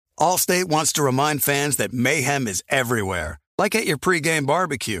Allstate wants to remind fans that mayhem is everywhere, like at your pregame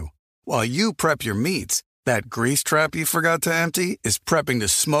barbecue. While you prep your meats, that grease trap you forgot to empty is prepping to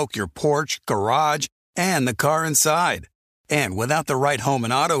smoke your porch, garage, and the car inside. And without the right home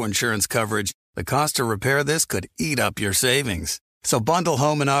and auto insurance coverage, the cost to repair this could eat up your savings. So bundle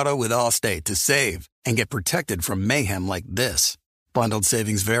home and auto with Allstate to save and get protected from mayhem like this. Bundled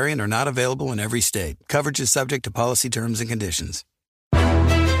savings vary and are not available in every state. Coverage is subject to policy terms and conditions.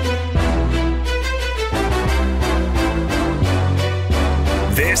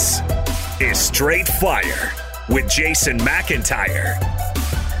 This is Straight Fire with Jason McIntyre.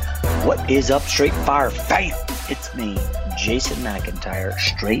 What is up, Straight Fire fam? It's me, Jason McIntyre,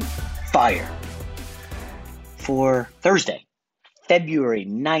 Straight Fire. For Thursday, February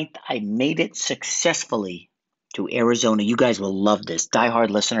 9th, I made it successfully to Arizona. You guys will love this.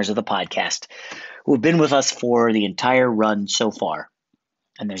 Diehard listeners of the podcast who have been with us for the entire run so far.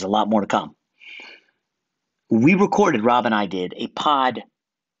 And there's a lot more to come. We recorded, Rob and I did, a pod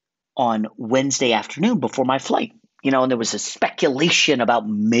on Wednesday afternoon before my flight. And there was a speculation about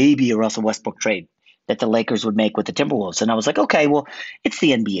maybe a Russell Westbrook trade that the Lakers would make with the Timberwolves. And I was like, okay, well, it's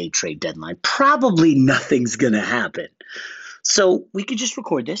the NBA trade deadline. Probably nothing's going to happen. So we could just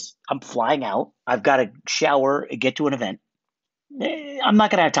record this. I'm flying out. I've got to shower, get to an event. I'm not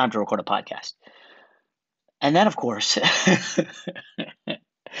going to have time to record a podcast. And then, of course, the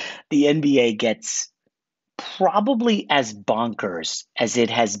NBA gets probably as bonkers as it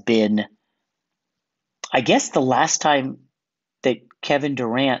has been, I guess, the last time that Kevin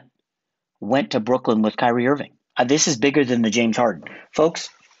Durant went to Brooklyn with Kyrie Irving. This is bigger than the James Harden. Folks,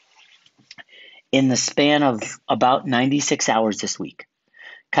 in the span of about 96 hours this week,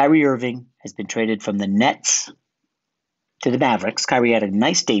 Kyrie Irving has been traded from the Nets to the Mavericks. Kyrie had a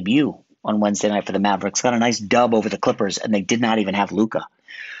nice debut on Wednesday night for the Mavericks, got a nice dub over the Clippers, and they did not even have Luka.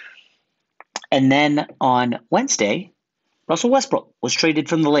 And then on Wednesday, Russell Westbrook was traded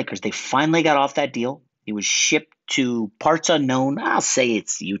from the Lakers. They finally got off that deal. He was shipped to parts unknown. I'll say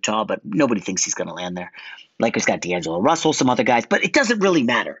it's Utah, but nobody thinks he's going to land there. Lakers got D'Angelo Russell, some other guys, but it doesn't really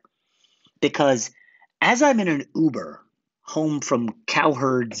matter because as I'm in an Uber home from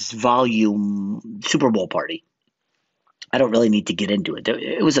Cowherd's Volume Super Bowl party, I don't really need to get into it.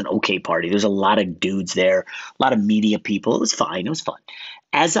 It was an okay party. There's a lot of dudes there, a lot of media people. It was fine. It was fun.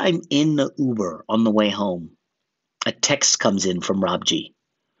 As I'm in the Uber on the way home, a text comes in from Rob G.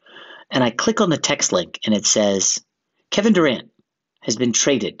 And I click on the text link and it says, Kevin Durant has been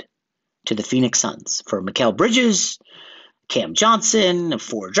traded to the Phoenix Suns for Mikal Bridges, Cam Johnson,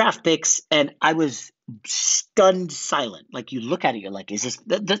 4 draft picks. And I was stunned silent. Like you look at it, you're like, is this?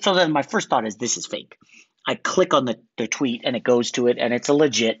 So then my first thought is this is fake. I click on the tweet and it goes to it and it's a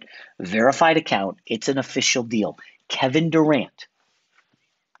legit verified account. It's an official deal. Kevin Durant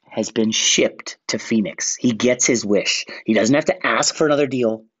has been shipped to Phoenix. He gets his wish. He doesn't have to ask for another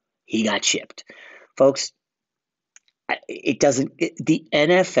deal. He got shipped. Folks, the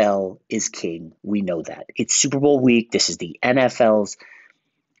NFL is king. We know that. It's Super Bowl week. This is the NFL's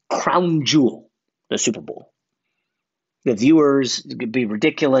crown jewel, the Super Bowl. The viewers, it could be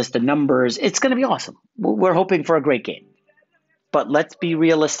ridiculous. The numbers, it's going to be awesome. We're hoping for a great game. But let's be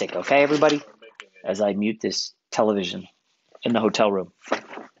realistic, okay, everybody? As I mute this television in the hotel room.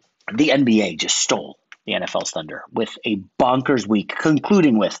 The NBA just stole the NFL's thunder with a bonkers week,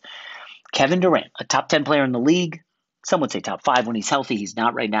 concluding with Kevin Durant, a top 10 player in the league. Some would say top 5 when he's healthy. He's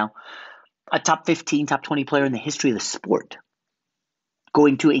not right now. A top 15, top 20 player in the history of the sport.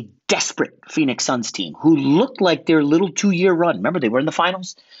 Going to a desperate Phoenix Suns team who looked like their little 2-year run. Remember, they were in the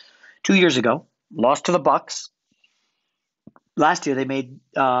finals 2 years ago, lost to the Bucks. Last year, they made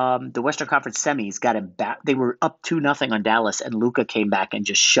the Western Conference semis, got him back. They were up 2-0 on Dallas, and Luka came back and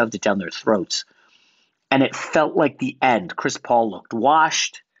just shoved it down their throats. And it felt like the end. Chris Paul looked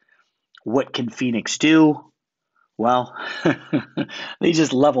washed. What can Phoenix do? Well, they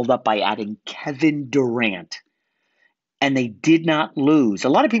just leveled up by adding Kevin Durant. And they did not lose. A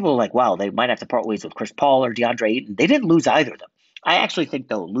lot of people are like, wow, they might have to part ways with Chris Paul or DeAndre Ayton. They didn't lose either of them. I actually think,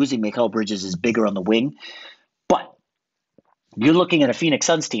 though, losing Mikal Bridges is bigger on the wing. But you're looking at a Phoenix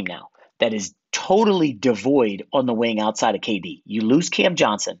Suns team now that is totally devoid on the wing outside of KD. You lose Cam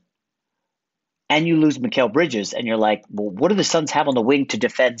Johnson and you lose Mikal Bridges, and you're like, well, what do the Suns have on the wing to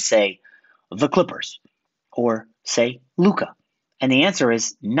defend, say, the Clippers or, say, Luka? And the answer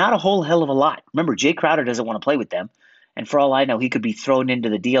is not a whole hell of a lot. Remember, Jay Crowder doesn't want to play with them. And for all I know, he could be thrown into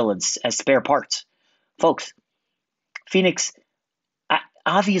the deal as spare parts. Folks, Phoenix,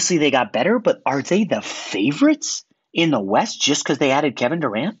 obviously they got better, but are they the favorites in the West just because they added Kevin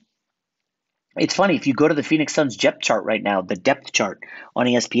Durant? It's funny, if you go to the Phoenix Suns depth chart right now, the depth chart on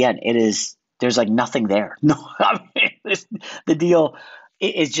ESPN, there's like nothing there. No, I mean, the deal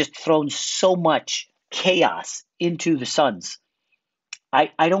is just thrown so much chaos into the Suns.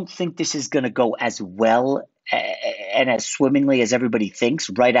 I don't think this is going to go as well and as swimmingly as everybody thinks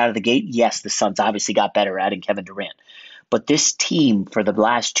right out of the gate. Yes, the Suns obviously got better adding Kevin Durant, but this team for the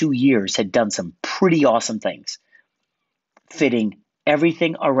last 2 years had done some pretty awesome things, fitting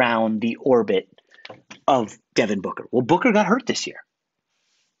everything around the orbit of Devin Booker. Well, Booker got hurt this year.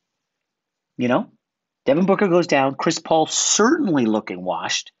 Devin Booker goes down. Chris Paul certainly looking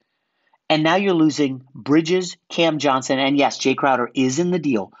washed. And now you're losing Bridges, Cam Johnson, and yes, Jay Crowder is in the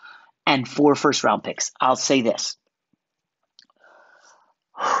deal, and 4 first-round picks. I'll say this.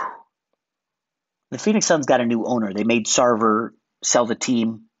 The Phoenix Suns got a new owner. They made Sarver sell the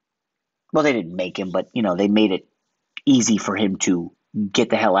team. Well, they didn't make him, but, they made it easy for him to get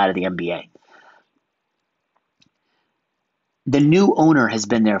the hell out of the NBA. The new owner has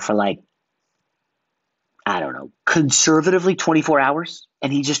been there for conservatively 24 hours,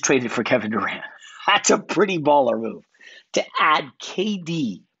 and he just traded for Kevin Durant. That's a pretty baller move to add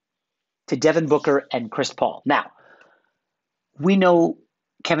KD to Devin Booker and Chris Paul. Now, we know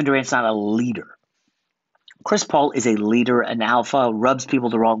Kevin Durant's not a leader. Chris Paul is a leader, an alpha, rubs people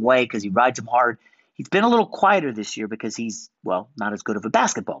the wrong way because he rides them hard. He's been a little quieter this year because he's, not as good of a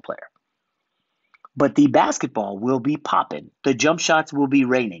basketball player. But the basketball will be popping. The jump shots will be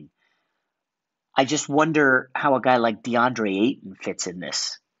raining. I just wonder how a guy like DeAndre Ayton fits in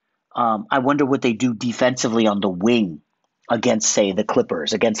this. I wonder what they do defensively on the wing against, say, the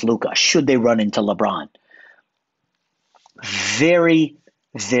Clippers, against Luka. Should they run into LeBron? Very,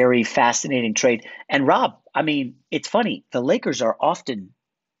 very fascinating trade. And Rob, it's funny. The Lakers are often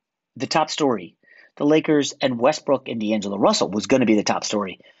the top story. The Lakers and Westbrook and D'Angelo Russell was going to be the top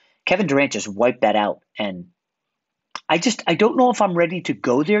story. Kevin Durant just wiped that out. And I don't know if I'm ready to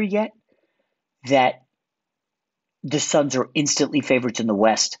go there yet, that the Suns are instantly favorites in the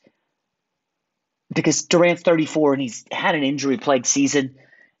West. Because Durant's 34 and he's had an injury-plagued season.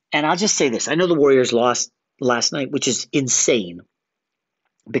 And I'll just say this. I know the Warriors lost last night, which is insane,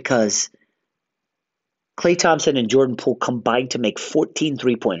 because Klay Thompson and Jordan Poole combined to make 14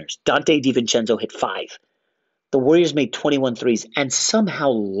 three-pointers. Dante DiVincenzo hit 5. The Warriors made 21 threes and somehow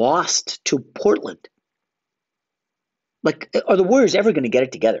lost to Portland. Are the Warriors ever going to get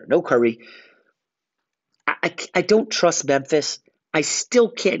it together? No Curry. I don't trust Memphis. I still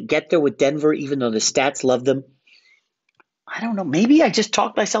can't get there with Denver, even though the stats love them. I don't know. Maybe I just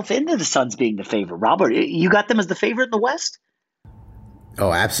talked myself into the Suns being the favorite. Robert, you got them as the favorite in the West?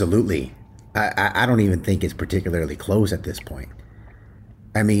 Oh, absolutely. I don't even think it's particularly close at this point.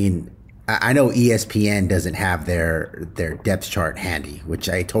 I know ESPN doesn't have their depth chart handy, which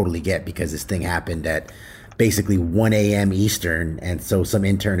I totally get because this thing happened at basically 1 a.m. Eastern, and so some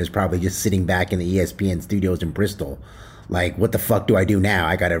intern is probably just sitting back in the ESPN studios in Bristol. Like, what the fuck do I do now?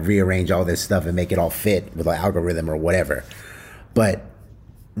 I got to rearrange all this stuff and make it all fit with an algorithm or whatever. But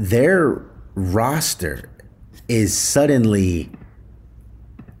their roster is suddenly...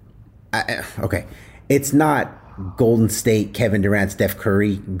 okay, it's not Golden State, Kevin Durant, Steph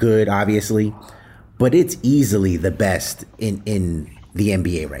Curry good, obviously, but it's easily the best in the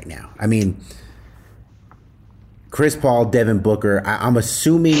NBA right now. Chris Paul, Devin Booker. I'm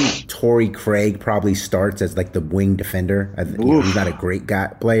assuming Torrey Craig probably starts as the wing defender. He's not a great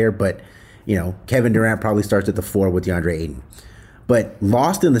player, but Kevin Durant probably starts at the 4 with DeAndre Ayton. But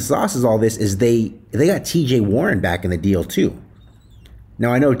lost in the sauce is all this is they got T.J. Warren back in the deal too.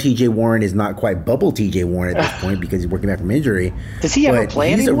 Now I know T.J. Warren is not quite bubble T.J. Warren at this point because he's working back from injury. Does he ever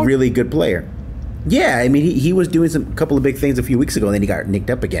play anymore? He's a really good player. Yeah, he was doing a couple of big things a few weeks ago, and then he got nicked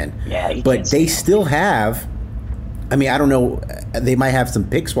up again. Yeah, but they still have. I don't know. They might have some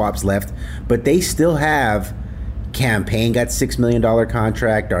pick swaps left, but they still have. Cam Payne got $6 million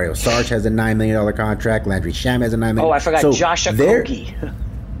contract. Dario Saric has a $9 million contract. Landry Shamet has a $9 million. Oh, I forgot Josh Okogie.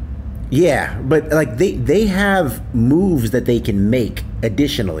 Yeah, but they have moves that they can make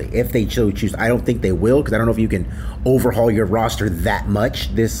additionally if they so choose. I don't think they will because I don't know if you can overhaul your roster that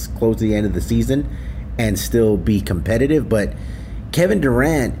much this close to the end of the season and still be competitive. But Kevin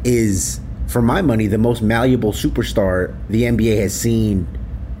Durant is, for my money, the most malleable superstar the NBA has seen,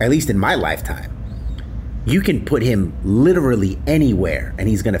 at least in my lifetime. You can put him literally anywhere and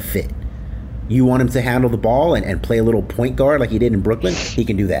he's going to fit. You want him to handle the ball and play a little point guard like he did in Brooklyn, he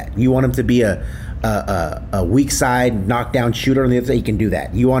can do that. You want him to be a weak side knockdown shooter on the other side, he can do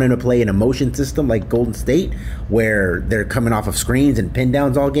that. You want him to play in a motion system like Golden State where they're coming off of screens and pin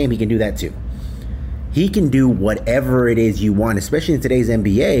downs all game, he can do that too. He can do whatever it is you want, especially in today's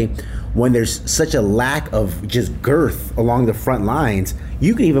NBA when there's such a lack of just girth along the front lines.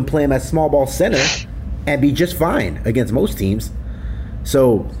 You can even play him at small ball center and be just fine against most teams.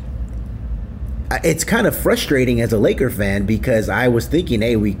 So it's kind of frustrating as a Laker fan because I was thinking,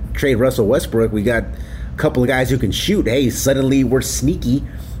 hey, we trade Russell Westbrook. We got a couple of guys who can shoot. Hey, suddenly we're sneaky.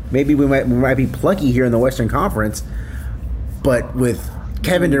 Maybe we might be plucky here in the Western Conference. But with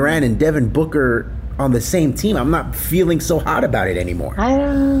Kevin Durant and Devin Booker on the same team, I'm not feeling so hot about it anymore. I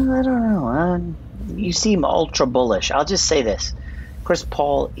don't know. You seem ultra bullish. I'll just say this. Chris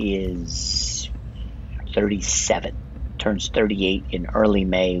Paul is 37, turns 38 in early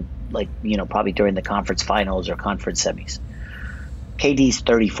May, probably during the conference finals or conference semis. KD's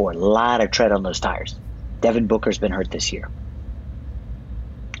 34. A lot of tread on those tires. Devin Booker's been hurt this year.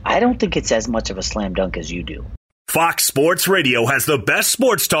 I don't think it's as much of a slam dunk as you do. Fox Sports Radio has the best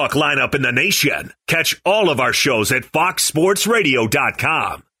sports talk lineup in the nation. Catch all of our shows at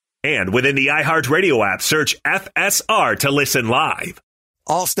foxsportsradio.com. And within the iHeartRadio app, search FSR to listen live.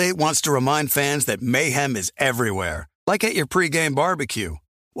 Allstate wants to remind fans that mayhem is everywhere, like at your pregame barbecue.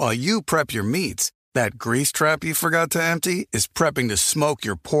 While you prep your meats, that grease trap you forgot to empty is prepping to smoke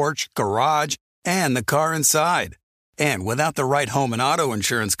your porch, garage, and the car inside. And without the right home and auto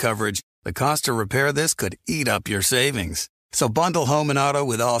insurance coverage, the cost to repair this could eat up your savings. So bundle home and auto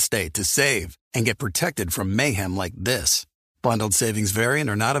with Allstate to save and get protected from mayhem like this. Bundled savings vary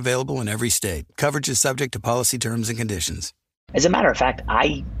and are not available in every state. Coverage is subject to policy terms and conditions. As a matter of fact,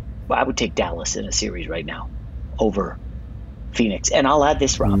 I would take Dallas in a series right now over Phoenix. And I'll add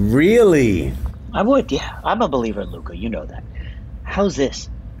this, Rob. Really? I would, yeah. I'm a believer in Luka. You know that. How's this?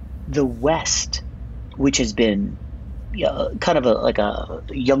 The West, which has been kind of like a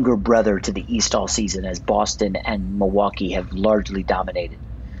younger brother to the East all season as Boston and Milwaukee have largely dominated.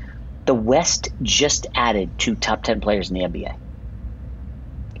 The West just added 2 top 10 players in the NBA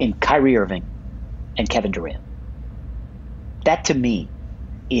in Kyrie Irving and Kevin Durant. That to me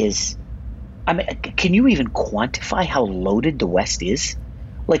is, can you even quantify how loaded the West is?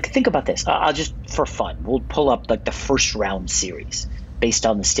 Think about this. I'll just, for fun, we'll pull up the first round series based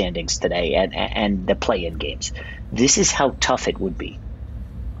on the standings today and the play-in games. This is how tough it would be.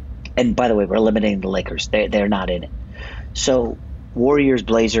 And by the way, we're eliminating the Lakers. They're not in it. So Warriors,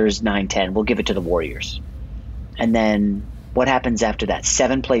 Blazers, 9-10. We'll give it to the Warriors. And then what happens after that?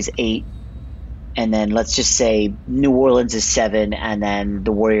 7 plays 8. And then let's just say New Orleans is 7, and then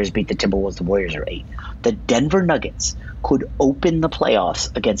the Warriors beat the Timberwolves. The Warriors are 8. The Denver Nuggets could open the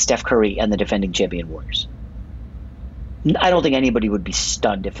playoffs against Steph Curry and the defending champion Warriors. I don't think anybody would be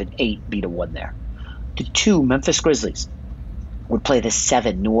stunned if an 8 beat a 1 there. The 2 Memphis Grizzlies would play the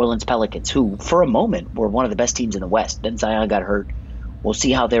 7 New Orleans Pelicans, who for a moment were one of the best teams in the West. Then Zion got hurt. We'll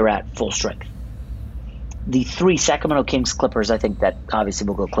see how they're at full strength. The 3 Sacramento Kings Clippers, I think that obviously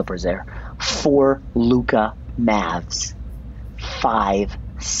we'll go Clippers there. 4 Luka Mavs. 5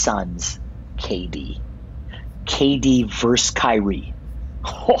 Suns KD. KD versus Kyrie.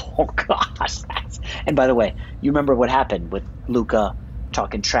 Oh, gosh. And by the way, you remember what happened with Luka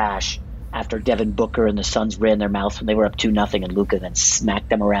talking trash after Devin Booker and the Suns ran their mouths when they were up 2-0 and Luka then smacked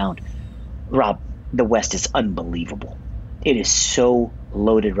them around. Rob, the West is unbelievable. It is so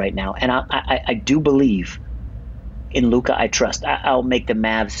loaded right now. And I do believe in Luka. I trust. I'll make the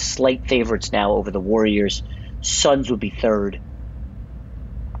Mavs slight favorites now over the Warriors. Suns would be 3rd.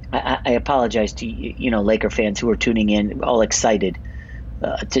 I apologize to Laker fans who are tuning in all excited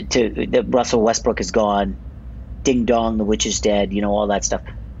that Russell Westbrook is gone. Ding dong, the witch is dead, all that stuff.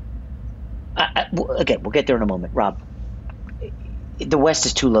 Again, we'll get there in a moment. Rob, the West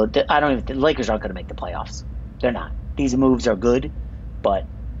is too low. The Lakers aren't going to make the playoffs. They're not. These moves are good, but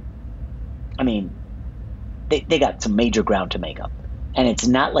they got some major ground to make up. And it's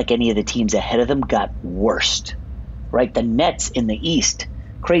not like any of the teams ahead of them got worse, right? The Nets in the East,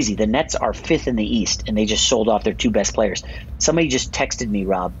 crazy. The Nets are 5th in the East, and they just sold off their 2 best players. Somebody just texted me,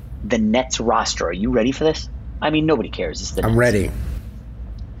 Rob, the Nets roster. Are you ready for this? Nobody cares. It's the Nets. I'm ready.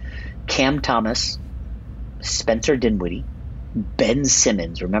 Cam Thomas, Spencer Dinwiddie, Ben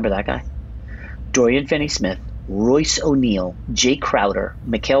Simmons, remember that guy? Dorian Finney-Smith, Royce O'Neal, Jay Crowder,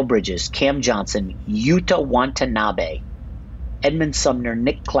 Mikal Bridges, Cam Johnson, Yuta Watanabe, Edmund Sumner,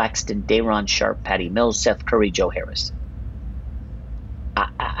 Nick Claxton, Day'Ron Sharpe, Patty Mills, Seth Curry, Joe Harris.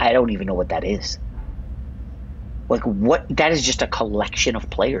 I don't even know what that is. What? That is just a collection of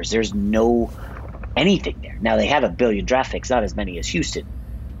players. There's no anything there. Now, they have a billion draft picks, not as many as Houston.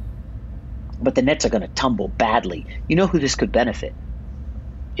 But the Nets are going to tumble badly. You know who this could benefit?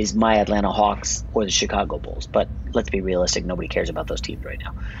 Is my Atlanta Hawks or the Chicago Bulls. But let's be realistic. Nobody cares about those teams right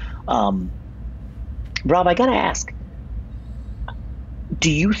now. Rob, I got to ask, do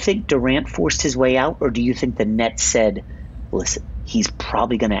you think Durant forced his way out, or do you think the Nets said, listen, he's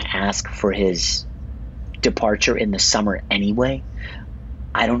probably going to ask for his departure in the summer anyway?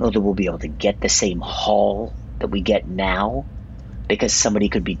 I don't know that we'll be able to get the same haul that we get now because somebody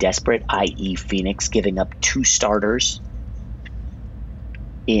could be desperate, i.e. Phoenix giving up 2 starters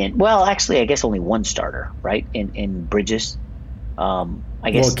actually, I guess only 1 starter, right, in Bridges.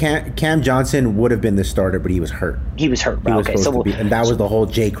 I guess. Well, Cam Johnson would have been the starter, but he was hurt. He was hurt. He was supposed to be, and that was the whole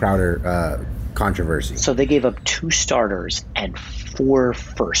Jay Crowder controversy. So they gave up 2 starters and 4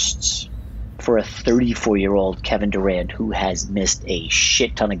 firsts for a 34-year-old Kevin Durant who has missed a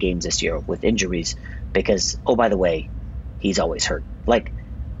shit ton of games this year with injuries because, oh, by the way, he's always hurt. Like,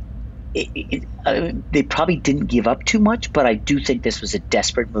 they probably didn't give up too much, but I do think this was a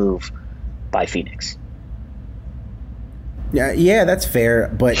desperate move by Phoenix. Yeah, that's fair.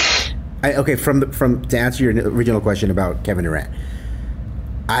 But from to answer your original question about Kevin Durant,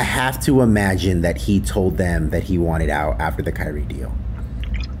 I have to imagine that he told them that he wanted out after the Kyrie deal,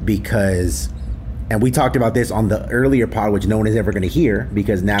 because, and we talked about this on the earlier pod, which no one is ever going to hear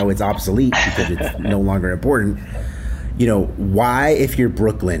because now it's obsolete because it's no longer important. You know, why, if you're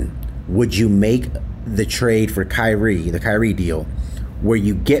Brooklyn, would you make the trade for Kyrie, the Kyrie deal, where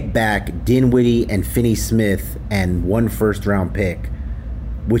you get back Dinwiddie and Finney-Smith and 1 first-round pick,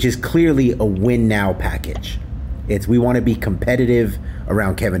 which is clearly a win-now package? We want to be competitive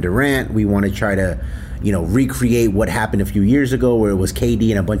around Kevin Durant. We want to try to, recreate what happened a few years ago where it was KD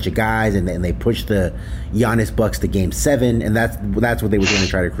and a bunch of guys, and they pushed the Giannis Bucks to Game 7, and that's what they were going to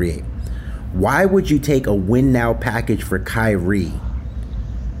try to create. Why would you take a win-now package for Kyrie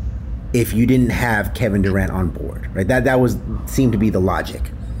if you didn't have Kevin Durant on board, right? That seemed to be the logic.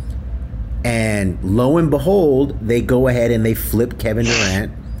 And lo and behold, they go ahead and they flip Kevin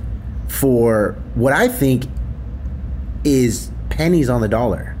Durant for what I think is pennies on the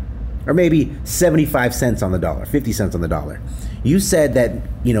dollar, or maybe 75 cents on the dollar, 50 cents on the dollar. You said that,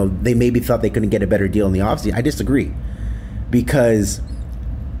 they maybe thought they couldn't get a better deal in the offseason. I disagree, because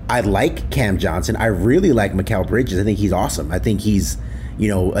I like Cam Johnson. I really like Mikal Bridges. I think he's awesome. I think he's,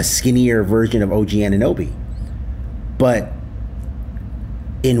 a skinnier version of OG Anunoby. But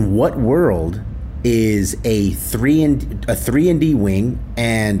in what world is a 3-and-D wing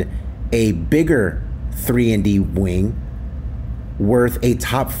and a bigger 3-and-D wing worth a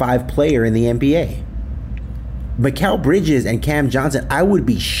top 5 player in the NBA? Mikal Bridges and Cam Johnson, I would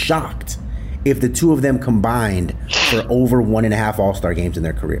be shocked if the two of them combined for over 1.5 All-Star games in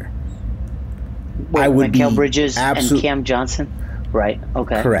their career. Wait, I would Mikal Bridges and Cam Johnson? Right.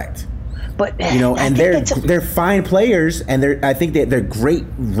 Okay. Correct. But and they're fine players, and I think they're great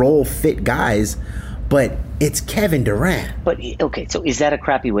role fit guys, but it's Kevin Durant. But okay, so is that a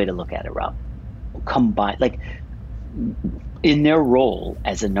crappy way to look at it, Rob? Combine, like, in their role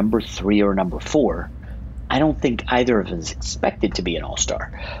as a number 3 or number 4, I don't think either of them is expected to be an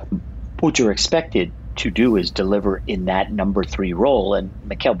all-star. What you're expected to do is deliver in that number 3 role, and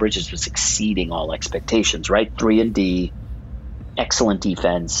Mikal Bridges was exceeding all expectations, right? 3-and-D, excellent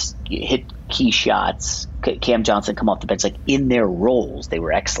defense, hit key shots. Cam Johnson come off the bench. Like, in their roles, they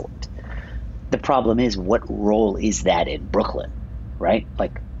were excellent. The problem is, what role is that in Brooklyn, right?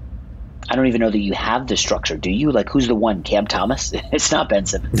 Like, I don't even know that you have the structure. Do you? Like, who's the one? Cam Thomas? It's not Ben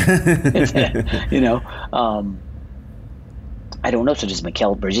Simmons. I don't know. So does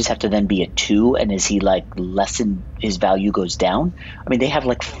Mikal Bridges have to then be a 2, and is he like lessen, his value goes down? I mean, they have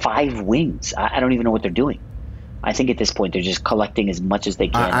like 5 wings. I don't even know what they're doing. I think at this point they're just collecting as much as they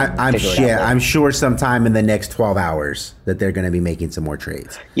can. I'm sure sometime in the next 12 hours that they're going to be making some more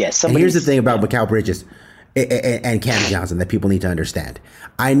trades. Yes. And here's the thing about Mikal Bridges and Cam Johnson that people need to understand.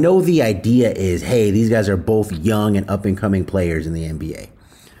 I know the idea is, hey, these guys are both young and up-and-coming players in the NBA.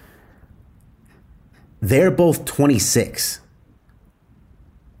 They're both 26.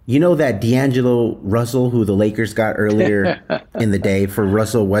 You know that D'Angelo Russell, who the Lakers got earlier in the day for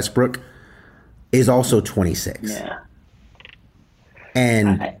Russell Westbrook, is also 26. Yeah.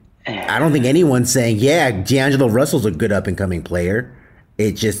 And I don't think anyone's saying, yeah, D'Angelo Russell's a good up-and-coming player.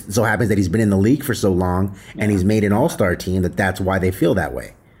 It just so happens that he's been in the league for so long and he's made an all-star team that's why they feel that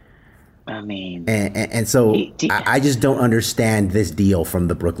way. I mean... And so I just don't understand this deal from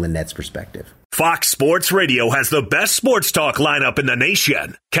the Brooklyn Nets perspective. Fox Sports Radio has the best sports talk lineup in the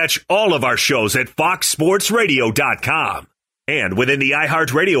nation. Catch all of our shows at foxsportsradio.com. And within the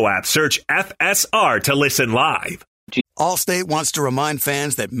iHeartRadio app, search FSR to listen live. Allstate wants to remind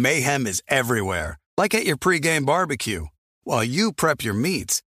fans that mayhem is everywhere, like at your pregame barbecue. While you prep your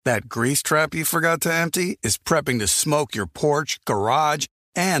meats, that grease trap you forgot to empty is prepping to smoke your porch, garage,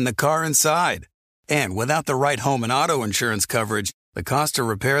 and the car inside. And without the right home and auto insurance coverage, the cost to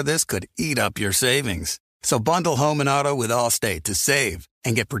repair this could eat up your savings. So bundle home and auto with Allstate to save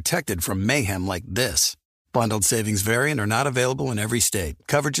and get protected from mayhem like this. Bundled savings vary and are not available in every state.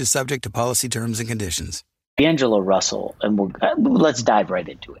 Coverage is subject to policy terms and conditions. D'Angelo Russell, and let's dive right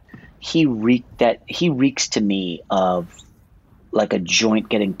into it. He reeks to me of like a joint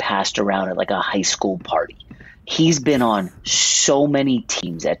getting passed around at like a high school party. He's been on so many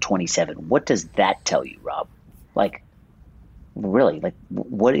teams at 27. What does that tell you, Rob? Like, really, like,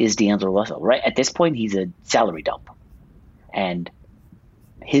 what is D'Angelo Russell? Right at this point, he's a salary dump, and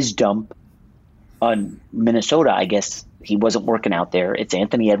his dump on Minnesota, I guess he wasn't working out there. It's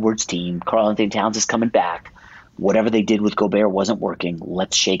Anthony Edwards' team. Karl-Anthony Towns is coming back. Whatever they did with Gobert wasn't working.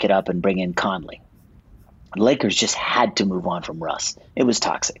 Let's shake it up and bring in Conley. The Lakers just had to move on from Russ. It was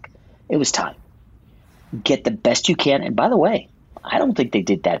toxic. It was time. Get the best you can. And by the way, I don't think they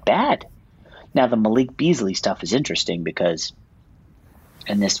did that bad. Now, the Malik Beasley stuff is interesting because,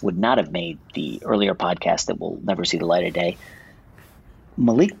 and this would not have made the earlier podcast that will never see the light of day,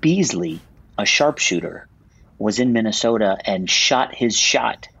 Malik Beasley, a sharpshooter, was in Minnesota and shot his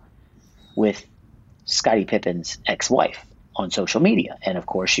shot with Scottie Pippen's ex-wife on social media. And of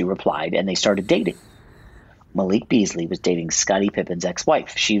course she replied and they started dating. Malik Beasley was dating Scottie Pippen's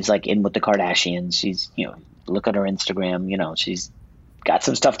ex-wife. She was like in with the Kardashians. She's, look at her Instagram, she's got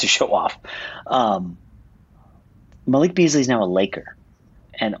some stuff to show off. Malik Beasley is now a Laker.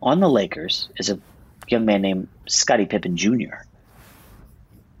 And on the Lakers is a young man named Scottie Pippen Jr.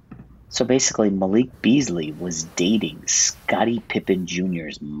 So basically Malik Beasley was dating Scottie Pippen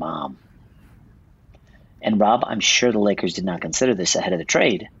Jr.'s mom. And Rob, I'm sure the Lakers did not consider this ahead of the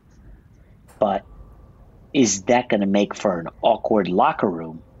trade, but is that going to make for an awkward locker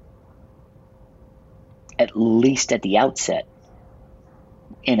room, at least at the outset,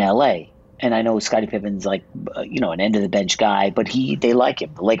 in LA? And I know Scottie Pippen's like, an end-of-the-bench guy, but they like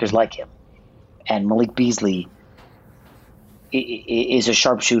him. The Lakers like him. And Malik Beasley is a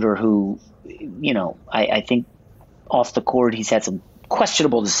sharpshooter who, I think off the court he's had some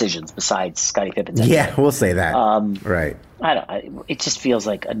questionable decisions besides Scottie Pippen's. Yeah, we'll say that. Right. It just feels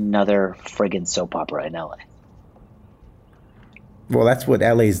like another friggin' soap opera in LA. Well, that's what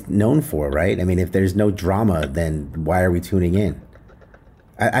LA's known for, right? I mean, if there's no drama, then why are we tuning in?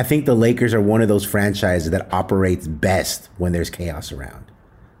 I think the Lakers are one of those franchises that operates best when there's chaos around,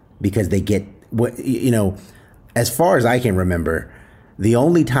 because they get as far as I can remember, the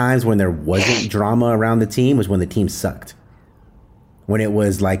only times when there wasn't drama around the team was when the team sucked. When it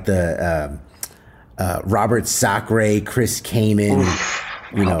was like the Robert Sacre, Chris Kaman,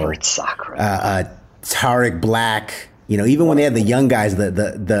 Robert Sacre, Tariq Black, even when they had the young guys,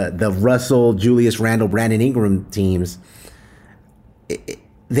 the Russell, Julius Randle, Brandon Ingram teams,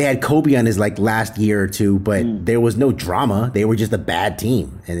 they had Kobe on his last year or two, but there was no drama. They were just a bad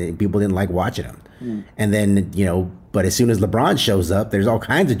team, and people didn't like watching them. And then, but as soon as LeBron shows up, there's all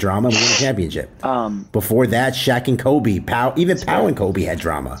kinds of drama. We win a championship. Before that, Shaq and Kobe, Pau and Kobe had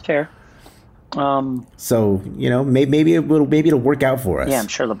drama. That's fair. So, maybe it'll work out for us. Yeah, I'm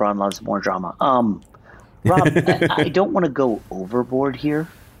sure LeBron loves more drama. Rob, I don't want to go overboard here,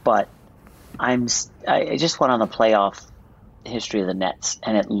 but I just went on the playoff history of the Nets,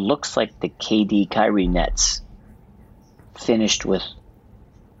 and it looks like the KD Kyrie Nets finished with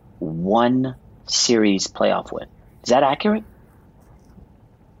one series playoff win. Is that accurate?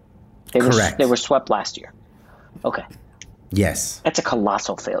 Correct. They were swept last year. Okay. Yes. That's a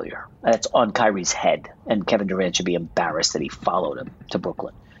colossal failure. That's on Kyrie's head, and Kevin Durant should be embarrassed that he followed him to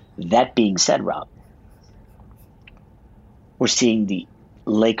Brooklyn. That being said, Rob, we're seeing the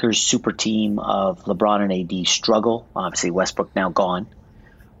Lakers super team of LeBron and AD struggle. Obviously, Westbrook now gone.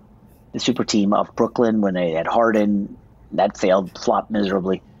 The super team of Brooklyn, when they had Harden, that failed, flopped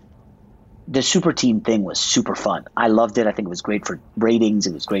miserably. The super team thing was super fun. I loved it. I think it was great for ratings.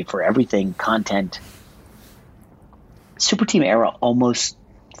 It was great for everything, content. Super team era almost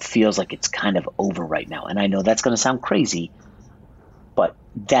feels like it's kind of over right now. And I know that's going to sound crazy, but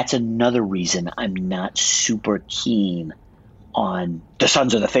that's another reason I'm not super keen on the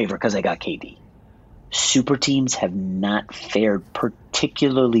Suns are the favorite because they got KD. Super teams have not fared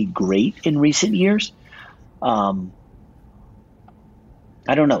particularly great in recent years. I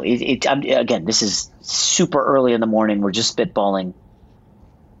don't know. Again, this is super early in the morning. We're just spitballing.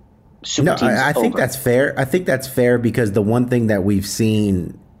 I think that's fair. I think that's fair because the one thing that we've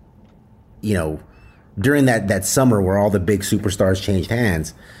seen, during that summer where all the big superstars changed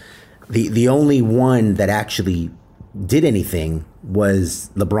hands, the only one that actually did anything was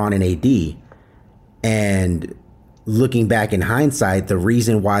LeBron and AD. And looking back in hindsight, the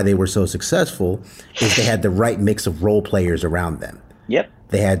reason why they were so successful is they had the right mix of role players around them. Yep.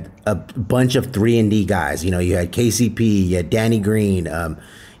 They had a bunch of 3-and-D guys. You know, you had KCP, you had Danny Green,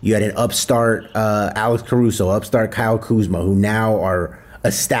 you had an upstart Alex Caruso, upstart Kyle Kuzma, who now are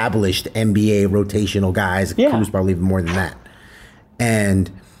established NBA rotational guys. Yeah. Kuzma probably even more than that. And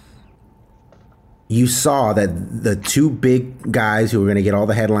you saw that the two big guys who were going to get all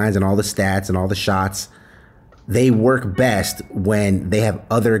the headlines and all the stats and all the shots, they work best when they have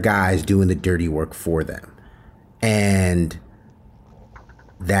other guys doing the dirty work for them. And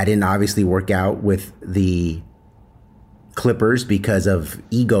that didn't obviously work out with the Clippers because of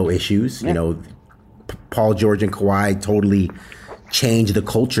ego issues. Yeah. You know, Paul George and Kawhi totally changed the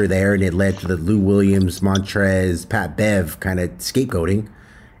culture there, and it led to the Lou Williams, Montrez, Pat Bev kind of scapegoating.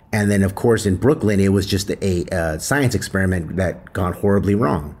 And then, of course, in Brooklyn, it was just a science experiment that gone horribly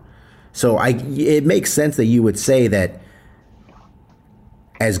wrong. So it makes sense that you would say that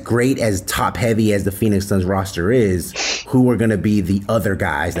as great, as top-heavy as the Phoenix Suns roster is, who are going to be the other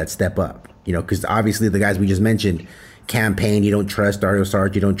guys that step up? You know, because obviously the guys we just mentioned, Cam Payne, you don't trust. Dario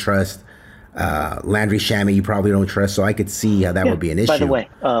Saric, you don't trust. Landry Shamet, you probably don't trust. So I could see how that would be an issue. By the way,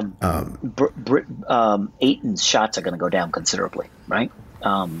 Ayton's shots are going to go down considerably, right?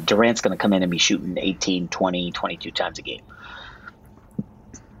 Durant's going to come in and be shooting 18, 20, 22 times a game.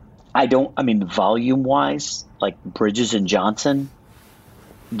 Volume-wise, like Bridges and Johnson,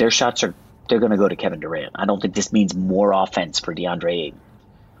 their shots they're going to go to Kevin Durant. I don't think this means more offense for DeAndre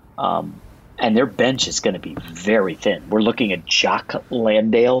Ayton. And their bench is going to be very thin. We're looking at Jock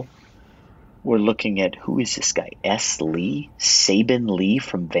Landale. We're looking at, who is this guy? Sabin Lee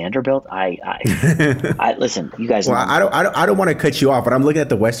from Vanderbilt. I listen, you guys. Well, I don't want to cut you off, but I'm looking at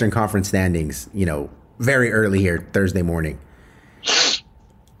the Western Conference standings. You know, very early here Thursday morning.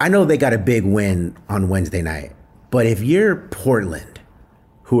 I know they got a big win on Wednesday night, but if you're Portland,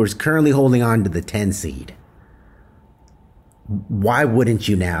 who is currently holding on to the 10 seed, why wouldn't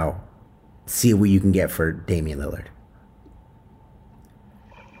you now see what you can get for Damian Lillard?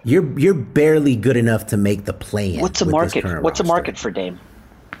 You're barely good enough to make the play-in. What's the market? What's the market for Dame?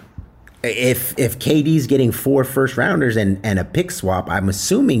 If KD's getting 4 first-rounders and a pick swap, I'm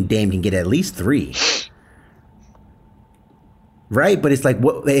assuming Dame can get at least 3. Right? But it's like,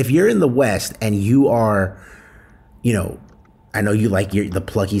 if you're in the West and you are, you know, I know you like the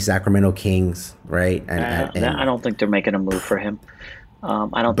plucky Sacramento Kings, right? And I don't think they're making a move for him.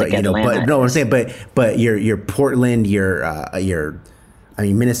 I don't think Atlanta. I'm saying, but you're Portland,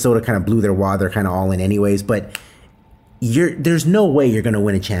 Minnesota kind of blew their wad. They're kind of all in anyways, but there's no way you're going to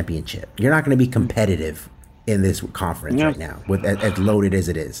win a championship. You're not going to be competitive in this conference right now, with as loaded as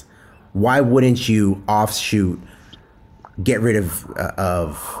it is. Why wouldn't you offshoot, get rid of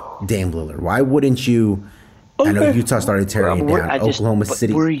Dame Lillard? Why wouldn't you? Okay. I know Utah started tearing it down. Oklahoma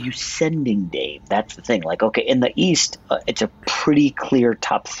City. Where are you sending Dame? That's the thing. Like, okay, in the East, it's a pretty clear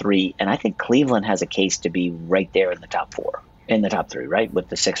top 3, and I think Cleveland has a case to be right there in the top 4. In the top 3, right? With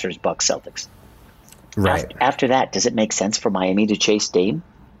the Sixers, Bucks, Celtics. Right. After that, does it make sense for Miami to chase Dame?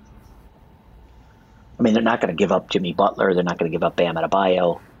 I mean, they're not going to give up Jimmy Butler. They're not going to give up Bam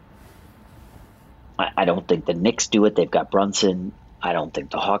Adebayo. I don't think the Knicks do it. They've got Brunson. I don't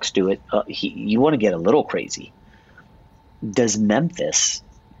think the Hawks do it. You want to get a little crazy. Does Memphis,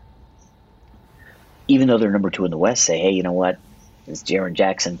 even though they're number 2 in the West, say, hey, you know what? This Jaren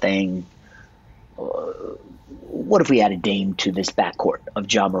Jackson thing, what if we added Dame to this backcourt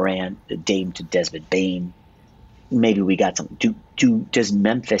of Ja Morant, Dame to Desmond Bane? Maybe we got some. Does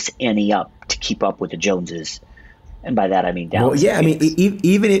Memphis ante up to keep up with the Joneses? And by that I mean down. Well, yeah, I mean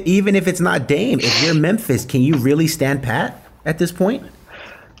even if it's not Dame, if you're Memphis, can you really stand pat at this point?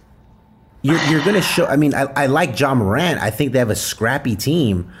 You're going to show. I mean, I like Ja Morant. I think they have a scrappy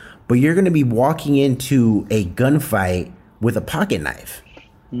team, but you're going to be walking into a gunfight with a pocket knife.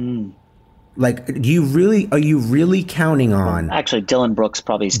 Like, are you really counting on? Actually, Dylan Brooks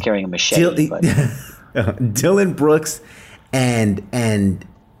probably is carrying a machete. Dylan Brooks and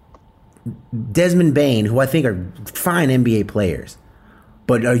Desmond Bane, who I think are fine NBA players,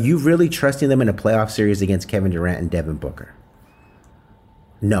 but are you really trusting them in a playoff series against Kevin Durant and Devin Booker?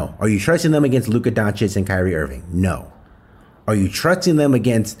 No. Are you trusting them against Luka Doncic and Kyrie Irving? No. Are you trusting them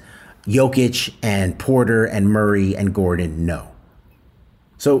against Jokic and Porter and Murray and Gordon? No.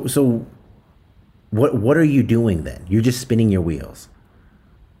 So what are you doing then? You're just spinning your wheels.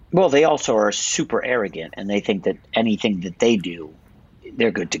 Well, they also are super arrogant, and they think that anything that they do,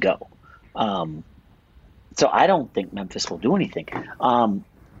 they're good to go. So I don't think Memphis will do anything.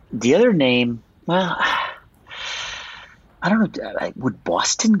 The other name, well, I don't know. Would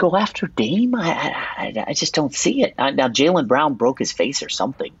Boston go after Dame? I just don't see it. Now, Jaylen Brown broke his face or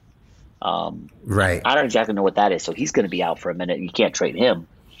something. Right. I don't exactly know what that is, so he's going to be out for a minute. You can't trade him.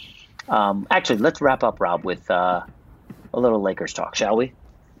 Actually, let's wrap up, Rob, with a little Lakers talk, shall we?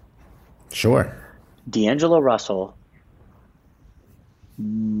 Sure. D'Angelo Russell.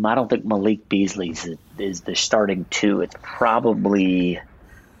 I don't think Malik Beasley is the starting two. It's probably,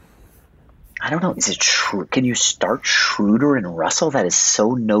 I don't know. Is it true? Can you start Schroeder and Russell? That is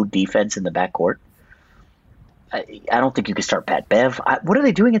so no defense in the backcourt. I don't think you can start Pat Bev. What are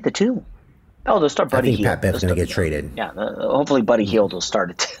they doing at the two? Oh, they'll start Buddy Hield. I think Pat Bev's going to get traded. Yeah, hopefully Buddy Hield will start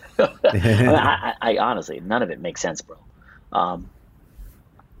it. I honestly, none of it makes sense, bro.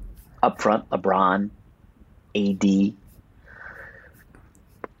 Up front, LeBron, AD,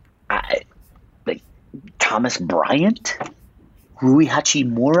 like Thomas Bryant, Rui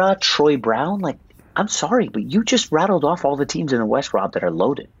Hachimura, Troy Brown. Like, I'm sorry, but you just rattled off all the teams in the West, Rob, that are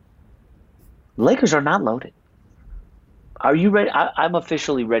loaded. Lakers are not loaded. Are you ready? I'm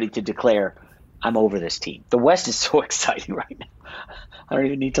officially ready to declare I'm over this team. The West is so exciting right now. I don't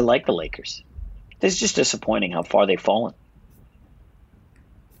even need to like the Lakers. It's just disappointing how far they've fallen.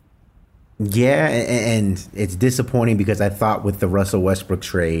 Yeah, and it's disappointing because I thought with the Russell Westbrook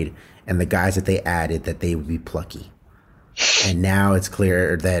trade and the guys that they added that they would be plucky. And now it's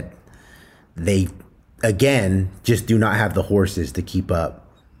clear that they, again, just do not have the horses to keep up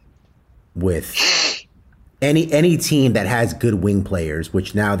with any team that has good wing players,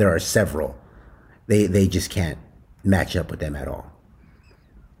 which now there are several. They just can't match up with them at all.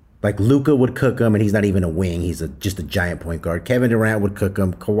 Like Luka would cook him, and he's not even a wing. He's just a giant point guard. Kevin Durant would cook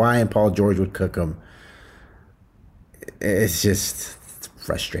him. Kawhi and Paul George would cook him. It's just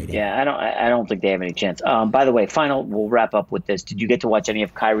frustrating. Yeah, I don't think they have any chance. By the way, we'll wrap up with this. Did you get to watch any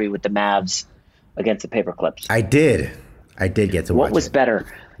of Kyrie with the Mavs against the Paperclips? I did get to watch it. What was better?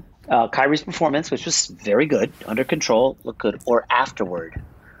 Kyrie's performance, which was very good, under control, looked good, or afterward,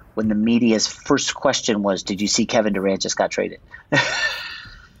 when the media's first question was, did you see Kevin Durant just got traded?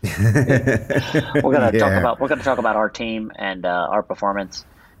 We're gonna talk about our team and our performance.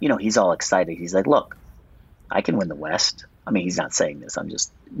 You know, he's all excited. He's like, look, I can win the West. I mean, he's not saying this. I'm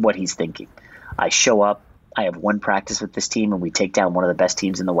just what he's thinking. I show up. I have one practice with this team, and we take down one of the best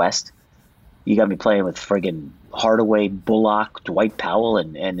teams in the West. You got me playing with friggin' Hardaway, Bullock, Dwight Powell,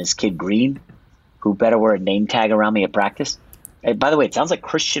 and this kid Green, who better wear a name tag around me at practice. And by the way, it sounds like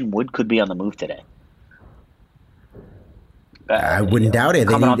Christian Wood could be on the move today. I wouldn't doubt it.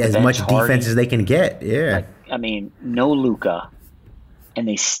 They need as much defense as they can get. Yeah. No Luka, and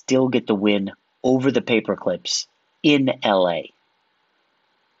they still get the win over the Paperclips in LA.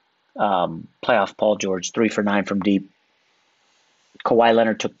 Playoff Paul George, 3 for 9 from deep. Kawhi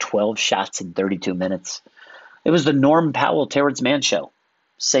Leonard took 12 shots in 32 minutes. It was the Norm Powell, Terrence Mann show.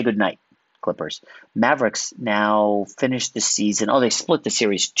 Say goodnight, Clippers. Mavericks now finished the season. Oh, they split the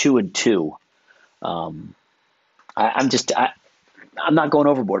series 2-2. I'm not going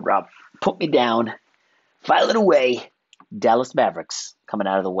overboard, Rob. Put me down. File it away. Dallas Mavericks coming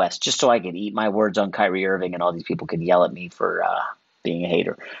out of the West, just so I can eat my words on Kyrie Irving and all these people can yell at me for being a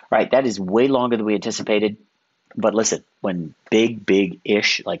hater. All right, that is way longer than we anticipated. But listen, when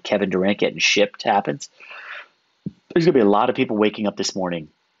big-ish, like Kevin Durant getting shipped happens, there's going to be a lot of people waking up this morning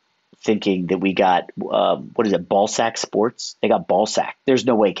thinking that we got, Ballsack Sports? They got Ballsack. There's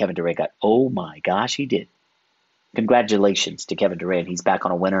no way Kevin Durant got, oh my gosh, he did. Congratulations to Kevin Durant. He's back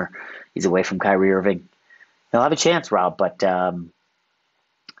on a winner. He's away from Kyrie Irving. He'll have a chance, Rob, but I'm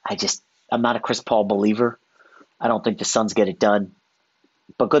not a Chris Paul believer. I don't think the Suns get it done.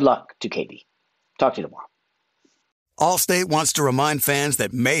 But good luck to KD. Talk to you tomorrow. Allstate wants to remind fans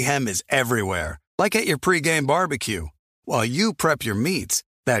that mayhem is everywhere, like at your pregame barbecue. While you prep your meats,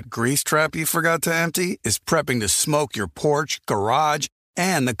 that grease trap you forgot to empty is prepping to smoke your porch, garage,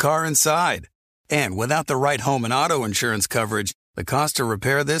 and the car inside. And without the right home and auto insurance coverage, the cost to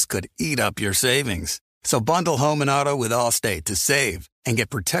repair this could eat up your savings. So bundle home and auto with Allstate to save and get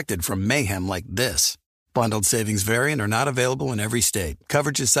protected from mayhem like this. Bundled savings vary and are not available in every state.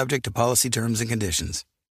 Coverage is subject to policy terms and conditions.